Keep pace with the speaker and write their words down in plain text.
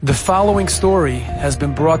The following story has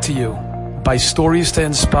been brought to you by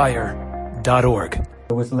StoriesToInspire.org.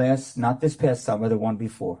 It was not this past summer, the one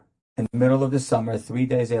before. In the middle of the summer, 3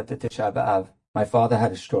 days after Tisha B'Av, my father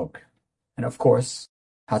had a stroke. And of course,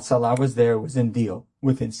 Hatzalah was there, was in deal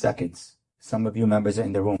within seconds. Some of you members are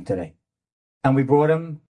in the room today. And we brought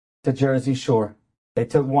him to Jersey Shore. They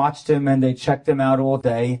watched him and they checked him out all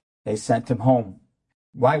day. They sent him home.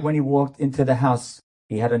 Right when he walked into the house,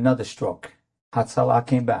 he had another stroke. Hatzalah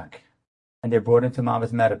came back, and they brought him to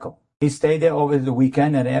Monmouth Medical. He stayed there over the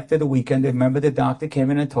weekend, and after the weekend, remember the doctor came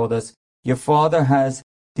in and told us, your father has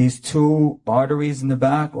these two arteries in the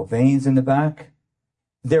back, or veins in the back.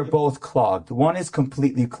 They're both clogged. One is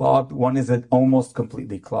completely clogged. One is almost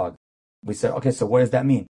completely clogged. We said, okay, so what does that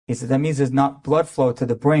mean? He said, that means there's not blood flow to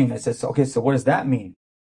the brain. I said, so what does that mean?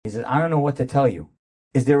 He said, I don't know what to tell you.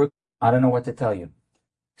 I don't know what to tell you.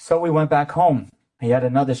 So we went back home. He had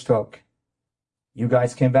another stroke. You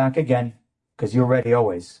guys came back again, because you're ready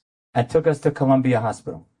always, and took us to Columbia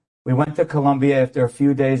Hospital. We went to Columbia after a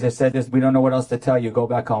few days. They said, we don't know what else to tell you. Go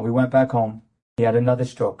back home. We went back home. He had another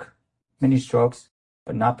stroke. Mini strokes,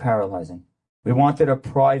 but not paralyzing. We wanted a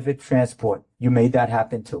private transport. You made that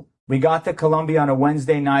happen too. We got to Columbia on a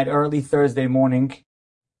Wednesday night, early Thursday morning,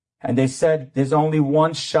 and they said, there's only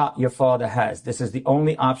one shot your father has. This is the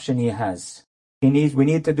only option he has. We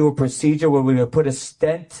need to do a procedure where we're going to put a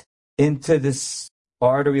stent into this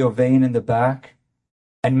artery or vein in the back,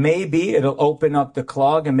 and maybe it'll open up the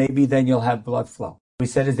clog, and maybe then you'll have blood flow. We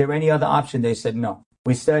said, is there any other option? They said, no.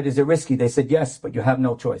 We said, is it risky? They said, yes, but you have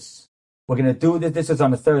no choice. We're going to do this. This is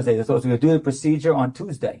on a Thursday. They thought we were going to do the procedure on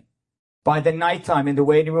Tuesday. By the nighttime in the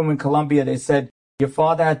waiting room in Columbia, they said, your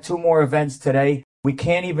father had 2 more events today. We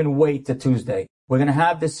can't even wait to Tuesday. We're going to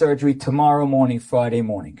have the surgery tomorrow morning, Friday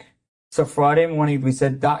morning. So Friday morning, we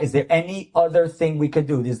said, Doc, is there any other thing we could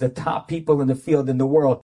do? There's the top people in the field in the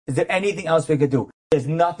world. Is there anything else we could do? There's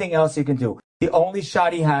nothing else you can do. The only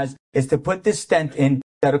shot he has is to put this stent in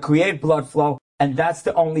that'll create blood flow, and that's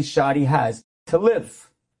the only shot he has to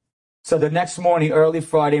live. So the next morning, early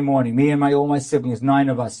Friday morning, me and all my siblings, 9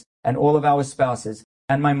 of us, and all of our spouses,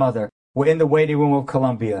 and my mother, were in the waiting room of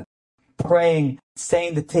Columbia, praying,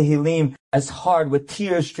 saying the Tehillim as hard with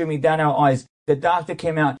tears streaming down our eyes. The doctor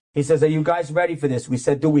came out. He says, are you guys ready for this? We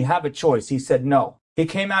said, do we have a choice? He said, no. He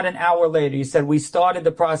came out an hour later. He said, we started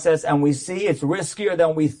the process and we see it's riskier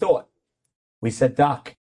than we thought. We said,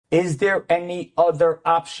 Doc, is there any other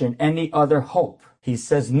option, any other hope? He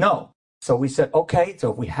says, no. So we said, okay,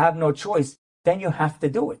 so if we have no choice, then you have to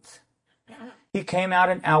do it. He came out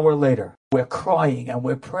an hour later. We're crying and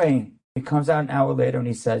we're praying. He comes out an hour later and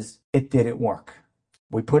he says, it didn't work.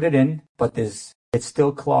 We put it in, but it's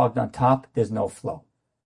still clogged on top. There's no flow.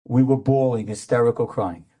 We were bawling, hysterical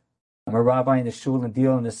crying. I'm a rabbi in the shul in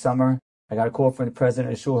Deal in the summer. I got a call from the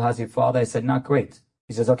president of the shul. How's your father? I said, not great.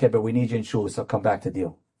 He says, okay, but we need you in shul, so come back to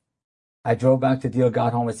Deal. I drove back to Deal,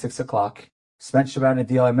 got home at 6 o'clock, spent Shabbat in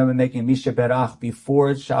Deal. I remember making Misha Berach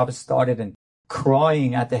before Shabbos started and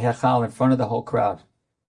crying at the Hechal in front of the whole crowd.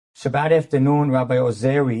 Shabbat afternoon, Rabbi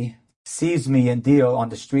Ozeri sees me in Deal on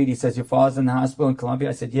the street. He says, your father's in the hospital in Columbia?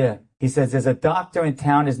 I said, yeah. He says, there's a doctor in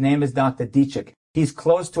town. His name is Dr. Dietrich. He's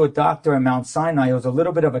close to a doctor in Mount Sinai who's a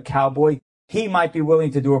little bit of a cowboy. He might be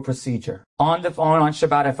willing to do a procedure. On the phone on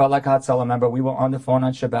Shabbat, I felt like Hatzalah. Remember, we were on the phone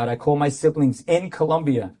on Shabbat. I called my siblings in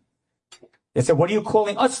Columbia. They said, what are you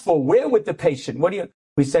calling us for? We're with the patient.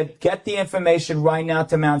 We said, get the information right now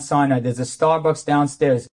to Mount Sinai. There's a Starbucks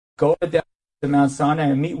downstairs. Go to Mount Sinai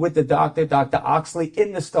and meet with the doctor, Dr. Oxley,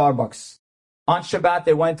 in the Starbucks. On Shabbat,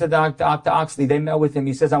 they went to Dr. Oxley. They met with him.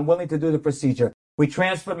 He says, I'm willing to do the procedure. We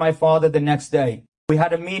transferred my father the next day. We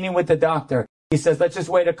had a meeting with the doctor. He says, let's just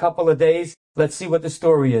wait a couple of days. Let's see what the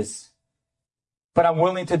story is. But I'm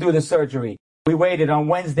willing to do the surgery. We waited. On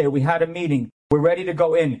Wednesday, we had a meeting. We're ready to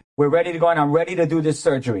go in. We're ready to go in. I'm ready to do this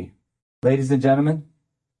surgery. Ladies and gentlemen,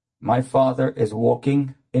 my father is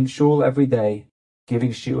walking in shul every day,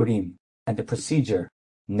 giving shiurim, and the procedure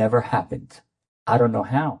never happened. I don't know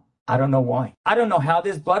how. I don't know why. I don't know how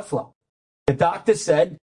there's blood flow. The doctor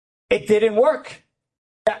said it didn't work.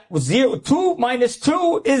 That was 0. 2 minus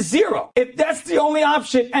 2 is 0. If that's the only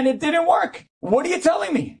option and it didn't work, what are you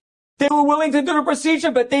telling me? They were willing to do the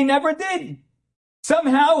procedure, but they never did.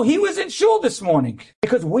 Somehow he was in shul this morning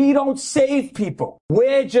because we don't save people.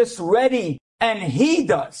 We're just ready, and he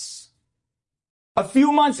does. A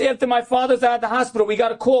few months after my father's out of the hospital, we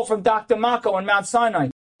got a call from Dr. Mako in Mount Sinai.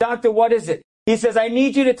 Doctor, what is it? He says, I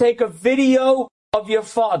need you to take a video of your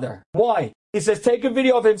father. Why? He says, take a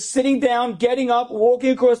video of him sitting down, getting up,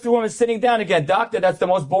 walking across the room and sitting down again. Doctor, that's the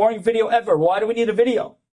most boring video ever. Why do we need a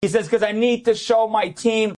video? He says, because I need to show my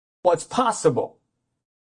team what's possible.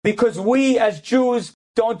 because we as Jews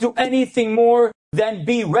don't do anything more than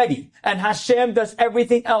be ready, and Hashem does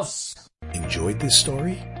everything else. Enjoyed this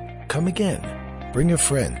story? Come again. Bring a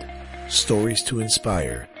friend.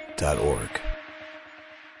 StoriesToInspire.org